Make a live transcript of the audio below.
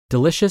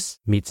Delicious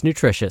meets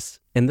nutritious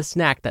in the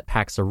snack that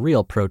packs a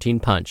real protein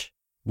punch.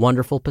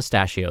 Wonderful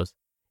Pistachios.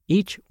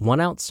 Each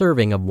 1-ounce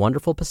serving of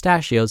Wonderful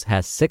Pistachios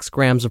has 6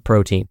 grams of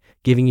protein,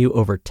 giving you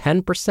over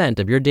 10%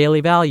 of your daily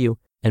value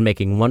and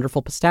making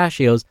Wonderful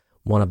Pistachios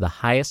one of the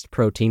highest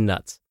protein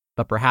nuts.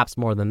 But perhaps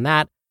more than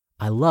that,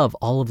 I love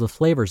all of the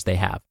flavors they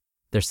have.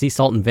 Their sea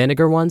salt and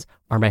vinegar ones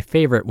are my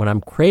favorite when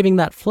I'm craving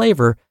that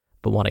flavor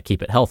but want to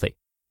keep it healthy.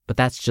 But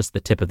that's just the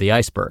tip of the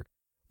iceberg.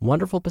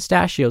 Wonderful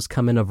Pistachios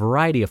come in a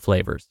variety of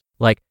flavors,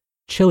 like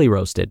chili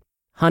roasted,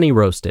 honey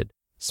roasted,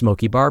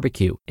 smoky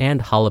barbecue,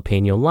 and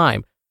jalapeno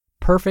lime,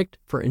 perfect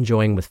for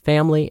enjoying with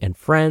family and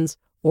friends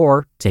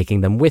or taking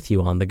them with you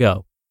on the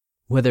go.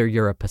 Whether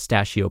you're a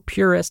pistachio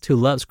purist who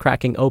loves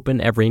cracking open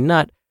every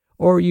nut,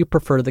 or you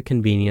prefer the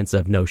convenience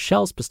of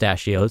no-shells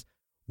pistachios,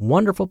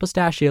 Wonderful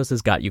Pistachios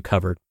has got you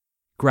covered.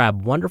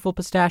 Grab Wonderful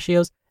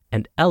Pistachios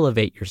and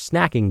elevate your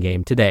snacking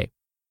game today.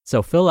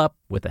 So fill up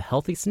with a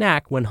healthy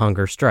snack when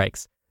hunger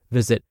strikes.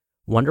 Visit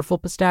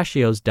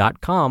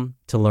wonderfulpistachios.com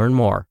to learn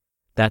more.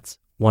 That's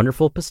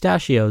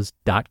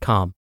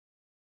wonderfulpistachios.com.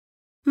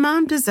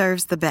 Mom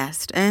deserves the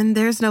best, and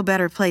there's no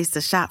better place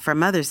to shop for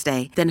Mother's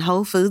Day than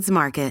Whole Foods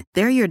Market.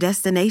 They're your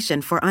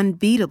destination for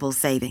unbeatable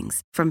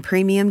savings, from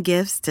premium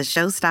gifts to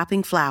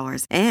show-stopping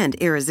flowers and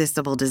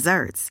irresistible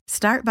desserts.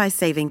 Start by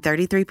saving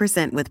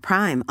 33% with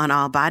Prime on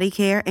all body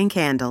care and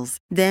candles.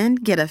 Then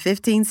get a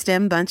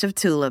 15-stem bunch of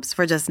tulips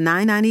for just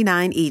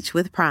 $9.99 each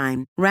with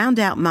Prime. Round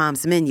out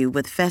Mom's menu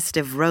with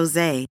festive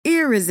rosé,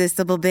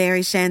 irresistible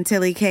berry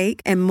chantilly cake,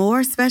 and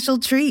more special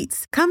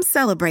treats. Come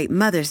celebrate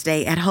Mother's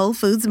Day at Whole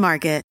Foods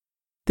Market.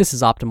 This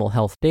is Optimal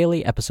Health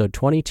Daily, episode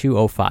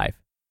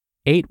 2205.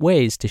 8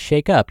 Ways to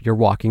Shake Up Your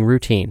Walking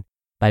Routine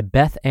by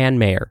Beth Ann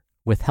Mayer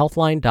with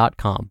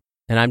Healthline.com.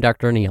 And I'm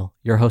Dr. Neil,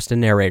 your host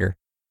and narrator.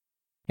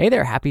 Hey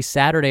there, happy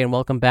Saturday and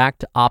welcome back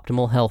to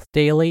Optimal Health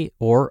Daily,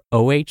 or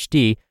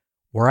OHD,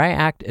 where I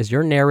act as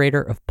your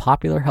narrator of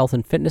popular health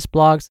and fitness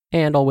blogs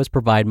and always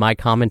provide my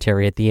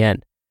commentary at the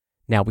end.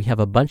 Now, we have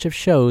a bunch of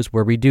shows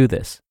where we do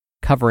this,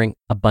 covering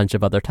a bunch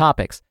of other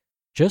topics.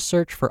 Just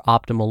search for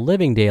Optimal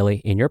Living Daily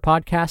in your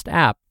podcast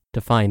app to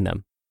find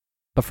them.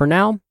 But for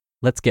now,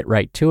 let's get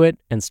right to it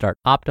and start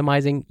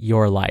optimizing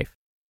your life.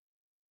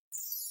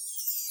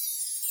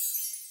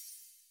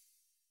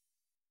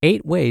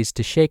 8 Ways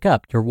to Shake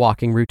Up Your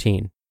Walking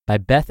Routine by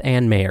Beth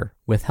Ann Mayer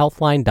with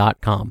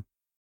Healthline.com.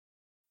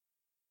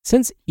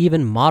 Since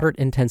even moderate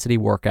intensity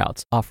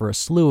workouts offer a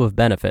slew of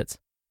benefits,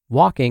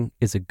 walking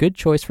is a good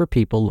choice for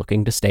people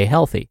looking to stay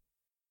healthy.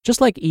 Just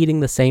like eating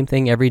the same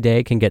thing every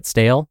day can get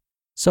stale,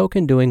 so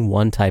can doing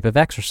one type of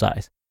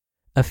exercise.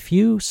 A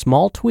few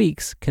small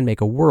tweaks can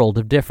make a world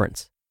of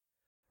difference.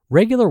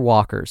 Regular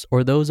walkers,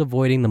 or those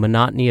avoiding the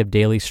monotony of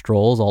daily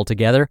strolls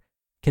altogether,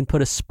 can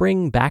put a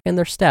spring back in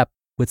their step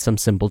with some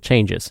simple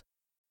changes.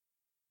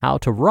 How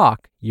to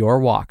rock your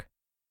walk.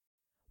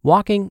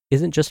 Walking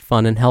isn't just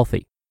fun and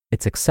healthy,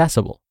 it's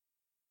accessible.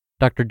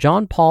 Dr.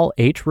 John Paul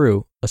H.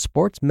 Rue, a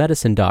sports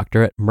medicine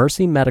doctor at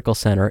Mercy Medical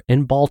Center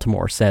in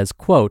Baltimore, says,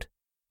 quote,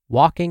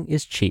 "Walking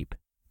is cheap.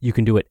 You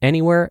can do it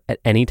anywhere at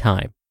any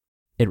time.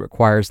 It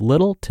requires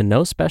little to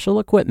no special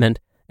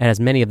equipment and has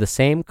many of the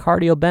same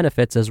cardio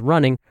benefits as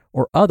running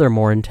or other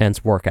more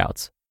intense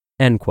workouts."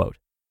 End quote.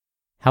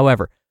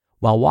 However,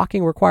 while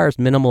walking requires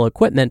minimal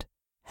equipment,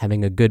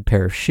 having a good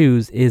pair of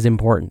shoes is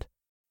important.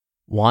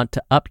 Want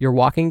to up your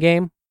walking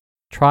game?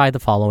 Try the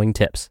following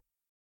tips.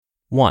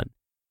 1.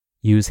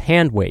 Use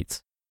hand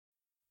weights.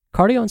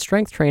 Cardio and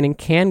strength training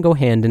can go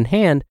hand in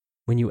hand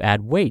when you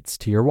add weights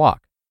to your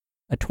walk.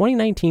 A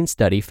 2019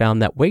 study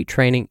found that weight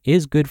training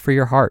is good for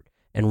your heart,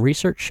 and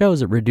research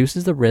shows it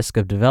reduces the risk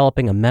of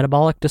developing a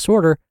metabolic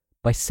disorder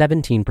by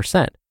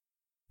 17%.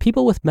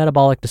 People with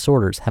metabolic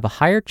disorders have a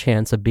higher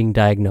chance of being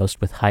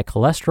diagnosed with high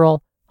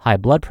cholesterol, high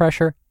blood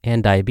pressure,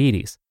 and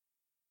diabetes.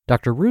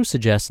 Dr. Rue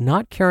suggests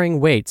not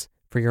carrying weights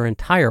for your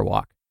entire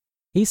walk.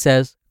 He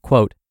says,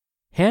 quote,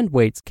 "Hand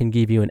weights can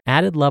give you an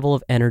added level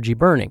of energy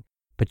burning,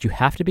 but you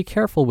have to be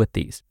careful with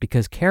these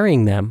because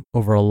carrying them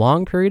over a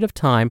long period of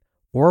time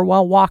or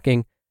while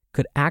walking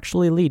could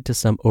actually lead to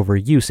some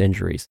overuse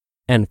injuries."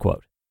 End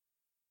quote.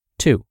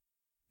 2.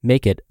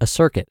 Make it a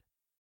circuit.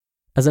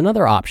 As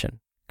another option,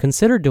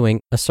 consider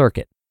doing a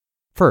circuit.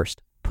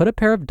 First, put a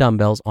pair of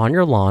dumbbells on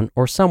your lawn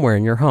or somewhere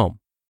in your home.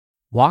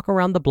 Walk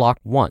around the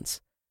block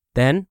once,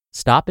 then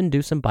stop and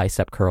do some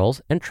bicep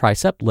curls and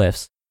tricep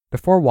lifts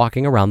before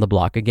walking around the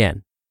block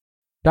again.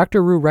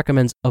 Dr. Rue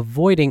recommends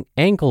avoiding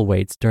ankle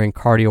weights during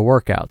cardio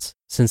workouts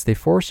since they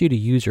force you to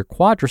use your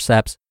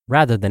quadriceps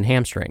rather than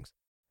hamstrings.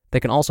 They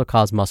can also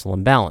cause muscle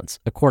imbalance,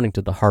 according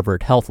to the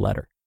Harvard Health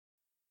Letter.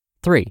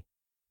 3.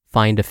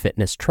 Find a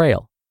fitness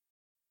trail.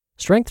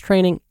 Strength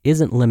training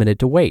isn't limited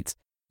to weights.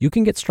 You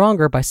can get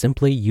stronger by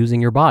simply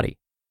using your body.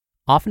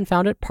 Often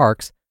found at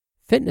parks,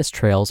 fitness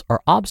trails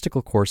are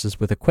obstacle courses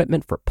with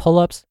equipment for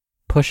pull-ups,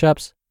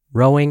 push-ups,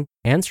 rowing,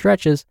 and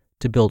stretches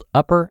to build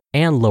upper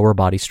and lower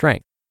body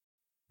strength.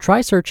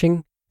 Try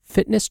searching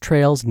fitness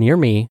trails near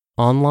me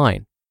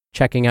online,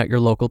 checking out your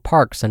local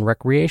parks and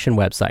recreation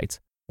websites,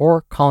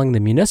 or calling the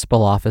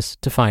municipal office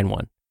to find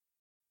one.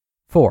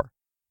 4.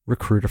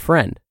 Recruit a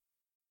friend.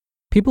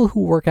 People who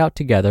work out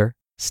together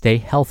stay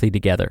healthy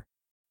together.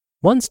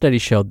 One study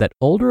showed that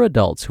older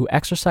adults who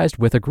exercised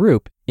with a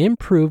group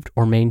improved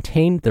or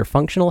maintained their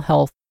functional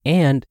health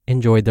and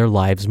enjoyed their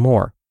lives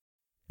more.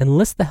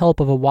 Enlist the help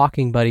of a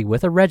walking buddy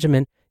with a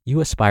regimen you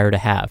aspire to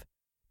have.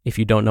 If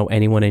you don't know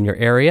anyone in your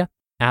area,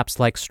 apps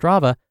like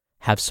Strava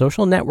have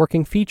social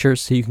networking features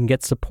so you can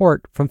get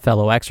support from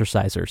fellow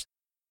exercisers.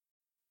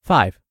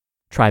 5.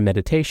 Try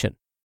meditation.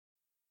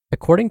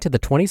 According to the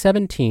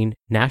 2017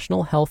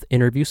 National Health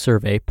Interview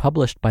Survey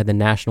published by the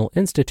National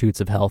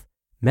Institutes of Health,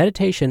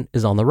 meditation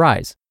is on the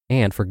rise,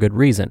 and for good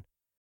reason.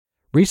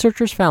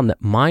 Researchers found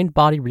that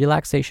mind-body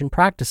relaxation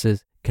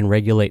practices can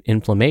regulate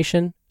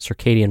inflammation,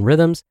 circadian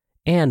rhythms,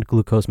 and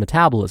glucose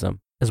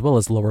metabolism, as well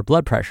as lower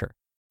blood pressure.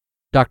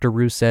 Dr.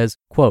 Rue says,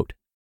 quote,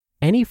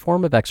 "Any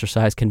form of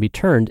exercise can be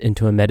turned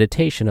into a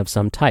meditation of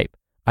some type,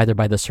 either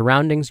by the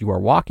surroundings you are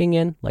walking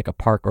in, like a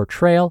park or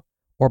trail,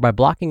 or by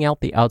blocking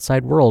out the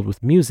outside world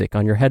with music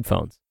on your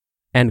headphones."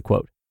 End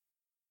quote.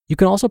 You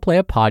can also play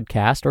a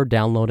podcast or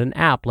download an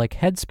app like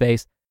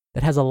Headspace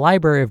that has a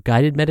library of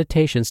guided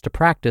meditations to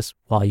practice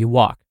while you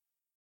walk.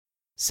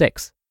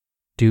 6.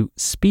 Do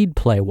speed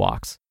play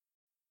walks.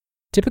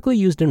 Typically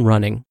used in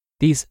running,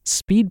 these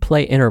speed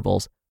play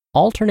intervals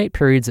alternate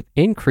periods of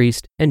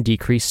increased and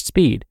decreased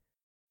speed.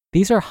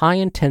 These are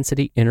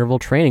high-intensity interval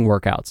training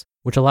workouts,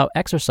 which allow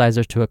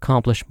exercisers to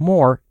accomplish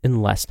more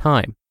in less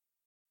time.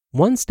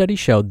 One study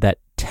showed that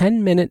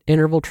 10-minute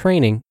interval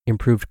training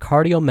improved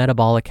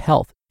cardiometabolic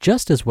health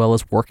just as well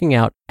as working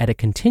out at a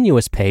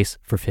continuous pace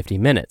for 50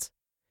 minutes.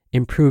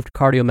 Improved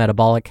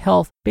cardiometabolic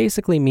health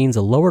basically means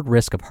a lowered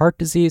risk of heart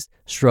disease,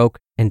 stroke,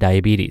 and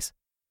diabetes.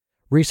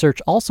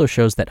 Research also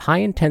shows that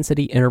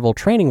high-intensity interval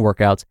training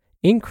workouts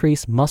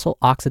increase muscle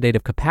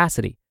oxidative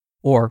capacity,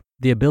 or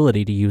the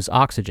ability to use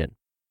oxygen.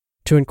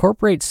 To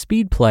incorporate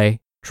speed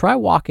play, try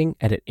walking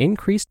at an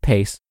increased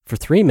pace for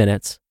 3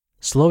 minutes,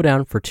 slow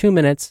down for 2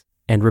 minutes,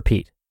 and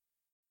repeat.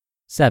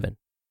 7.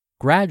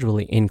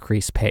 Gradually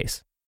increase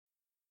pace.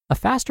 A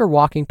faster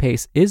walking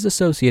pace is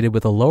associated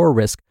with a lower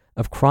risk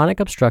of chronic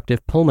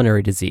obstructive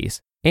pulmonary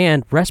disease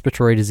and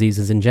respiratory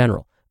diseases in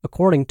general,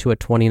 according to a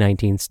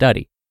 2019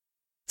 study.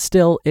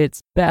 Still,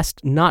 it's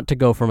best not to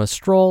go from a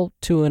stroll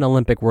to an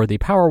Olympic-worthy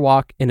power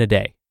walk in a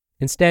day.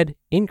 Instead,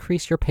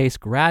 increase your pace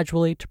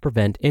gradually to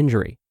prevent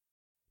injury.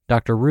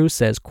 Dr. Rue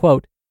says,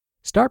 quote,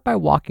 "Start by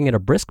walking at a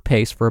brisk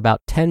pace for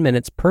about 10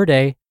 minutes per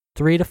day,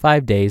 3 to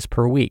 5 days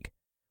per week.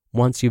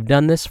 Once you've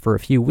done this for a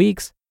few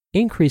weeks,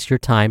 increase your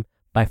time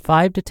by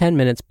 5 to 10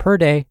 minutes per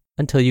day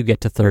until you get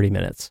to 30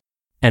 minutes.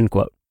 End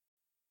quote.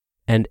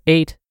 And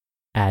 8,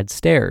 add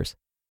stairs.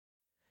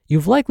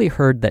 You've likely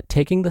heard that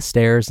taking the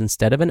stairs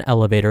instead of an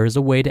elevator is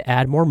a way to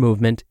add more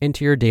movement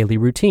into your daily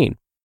routine.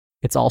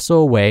 It's also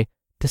a way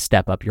to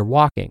step up your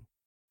walking.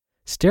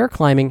 Stair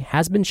climbing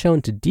has been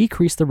shown to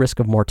decrease the risk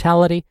of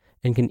mortality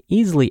and can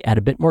easily add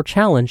a bit more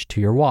challenge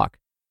to your walk.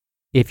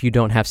 If you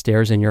don't have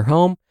stairs in your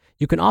home,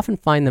 you can often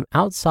find them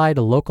outside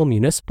a local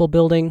municipal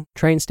building,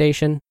 train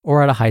station,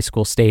 or at a high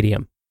school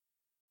stadium.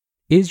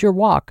 Is your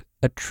walk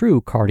a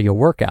true cardio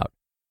workout?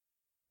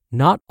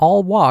 Not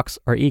all walks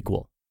are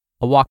equal.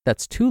 A walk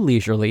that's too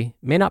leisurely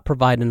may not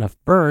provide enough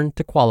burn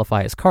to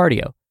qualify as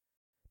cardio.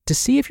 To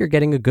see if you're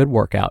getting a good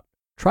workout,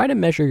 try to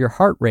measure your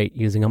heart rate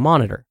using a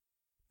monitor.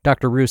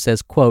 Dr. Rue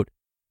says, quote,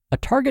 "A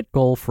target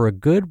goal for a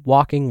good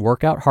walking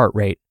workout heart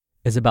rate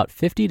is about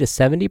 50 to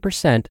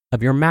 70%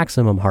 of your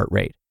maximum heart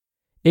rate.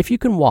 If you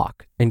can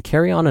walk and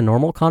carry on a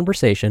normal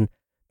conversation,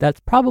 that's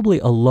probably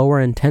a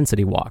lower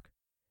intensity walk.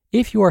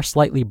 If you are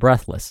slightly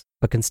breathless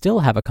but can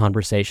still have a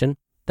conversation,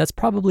 that's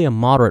probably a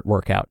moderate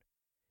workout.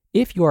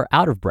 If you are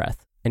out of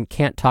breath and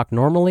can't talk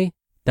normally,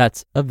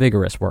 that's a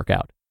vigorous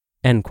workout."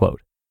 End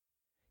quote.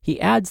 He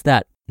adds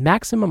that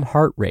maximum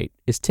heart rate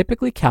is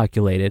typically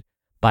calculated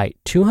by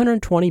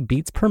 220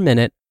 beats per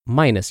minute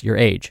minus your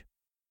age.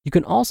 You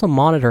can also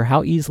monitor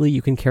how easily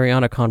you can carry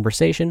on a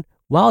conversation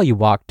while you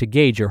walk to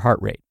gauge your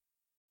heart rate.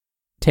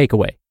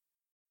 Takeaway.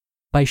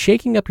 By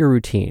shaking up your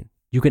routine,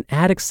 you can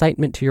add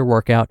excitement to your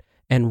workout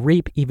and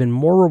reap even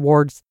more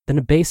rewards than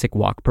a basic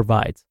walk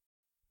provides.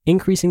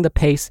 Increasing the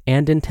pace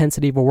and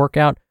intensity of a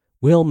workout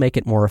will make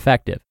it more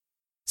effective.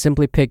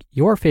 Simply pick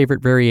your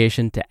favorite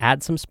variation to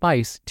add some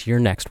spice to your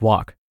next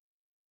walk.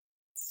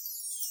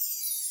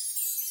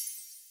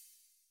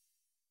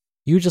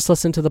 You just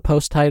listened to the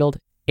post titled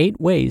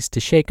 8 Ways to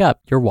Shake Up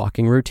Your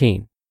Walking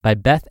Routine by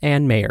Beth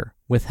Ann Mayer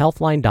with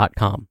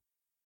Healthline.com.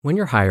 When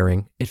you're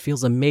hiring, it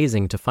feels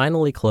amazing to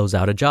finally close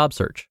out a job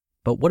search.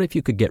 But what if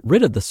you could get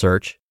rid of the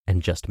search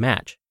and just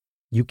match?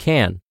 You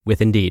can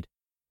with Indeed.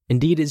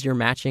 Indeed is your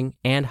matching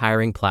and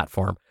hiring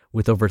platform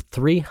with over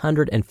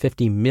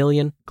 350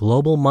 million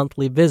global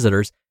monthly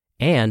visitors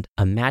and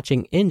a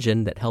matching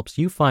engine that helps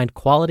you find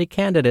quality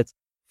candidates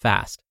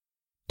fast.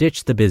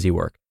 Ditch the busy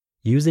work.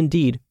 Use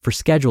Indeed for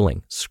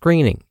scheduling,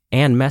 screening,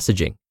 and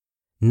messaging.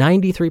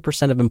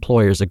 93% of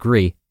employers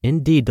agree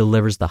Indeed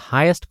delivers the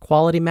highest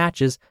quality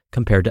matches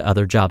compared to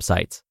other job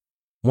sites.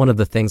 One of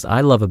the things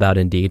I love about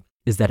Indeed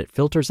is that it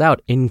filters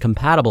out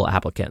incompatible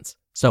applicants.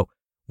 So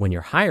When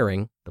you're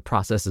hiring, the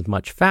process is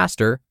much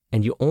faster,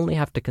 and you only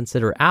have to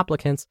consider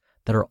applicants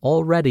that are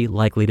already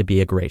likely to be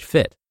a great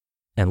fit.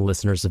 And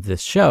listeners of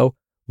this show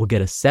will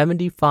get a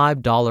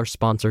 $75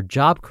 sponsored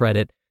job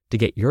credit to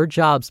get your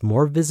jobs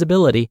more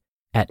visibility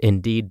at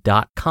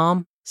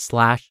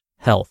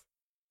Indeed.com/health.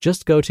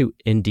 Just go to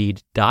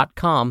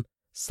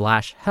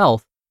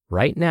Indeed.com/health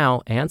right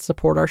now and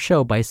support our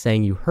show by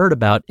saying you heard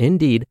about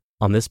Indeed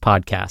on this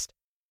podcast.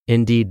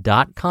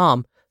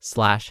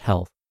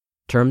 Indeed.com/health.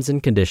 Terms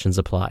and conditions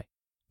apply.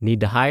 Need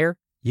to hire?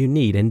 You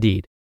need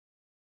Indeed.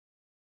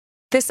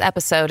 This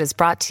episode is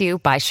brought to you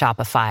by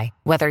Shopify.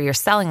 Whether you're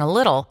selling a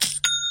little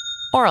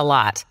or a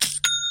lot,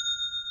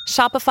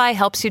 Shopify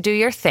helps you do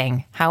your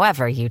thing,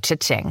 however you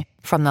cha-ching.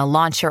 From the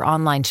launch your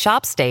online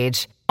shop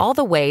stage, all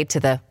the way to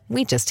the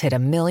we just hit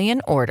 1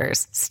 million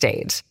orders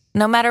stage.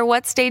 No matter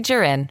what stage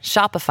you're in,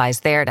 Shopify's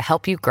there to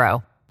help you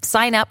grow.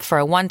 Sign up for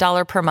a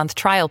 $1 per month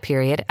trial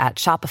period at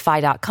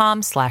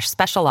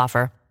shopify.com/special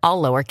offer,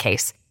 all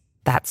lowercase.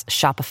 That's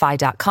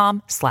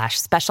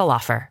shopify.com/special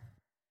offer.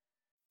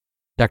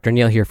 Dr.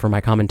 Neil here for my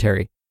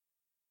commentary.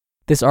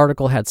 This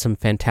article had some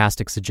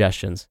fantastic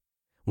suggestions.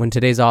 When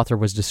today's author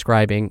was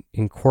describing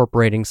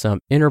incorporating some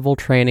interval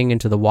training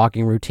into the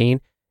walking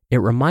routine, it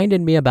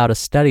reminded me about a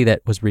study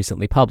that was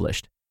recently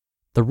published.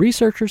 The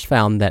researchers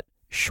found that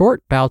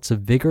short bouts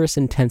of vigorous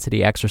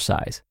intensity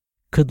exercise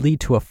could lead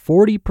to a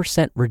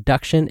 40%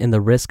 reduction in the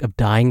risk of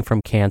dying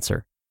from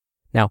cancer.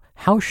 Now,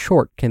 how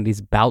short can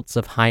these bouts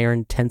of higher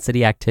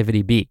intensity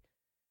activity be?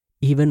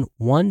 Even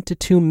 1 to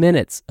 2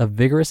 minutes of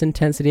vigorous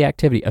intensity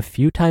activity a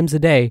few times a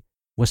day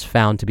was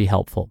found to be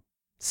helpful.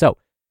 So,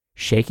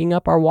 shaking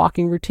up our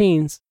walking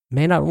routines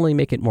may not only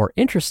make it more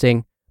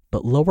interesting,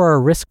 but lower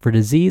our risk for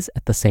disease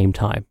at the same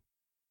time.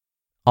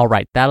 All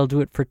right, that'll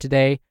do it for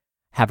today.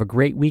 Have a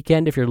great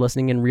weekend if you're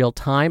listening in real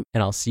time,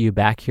 and I'll see you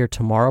back here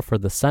tomorrow for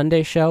the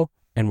Sunday show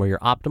and where your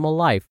optimal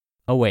life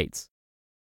awaits.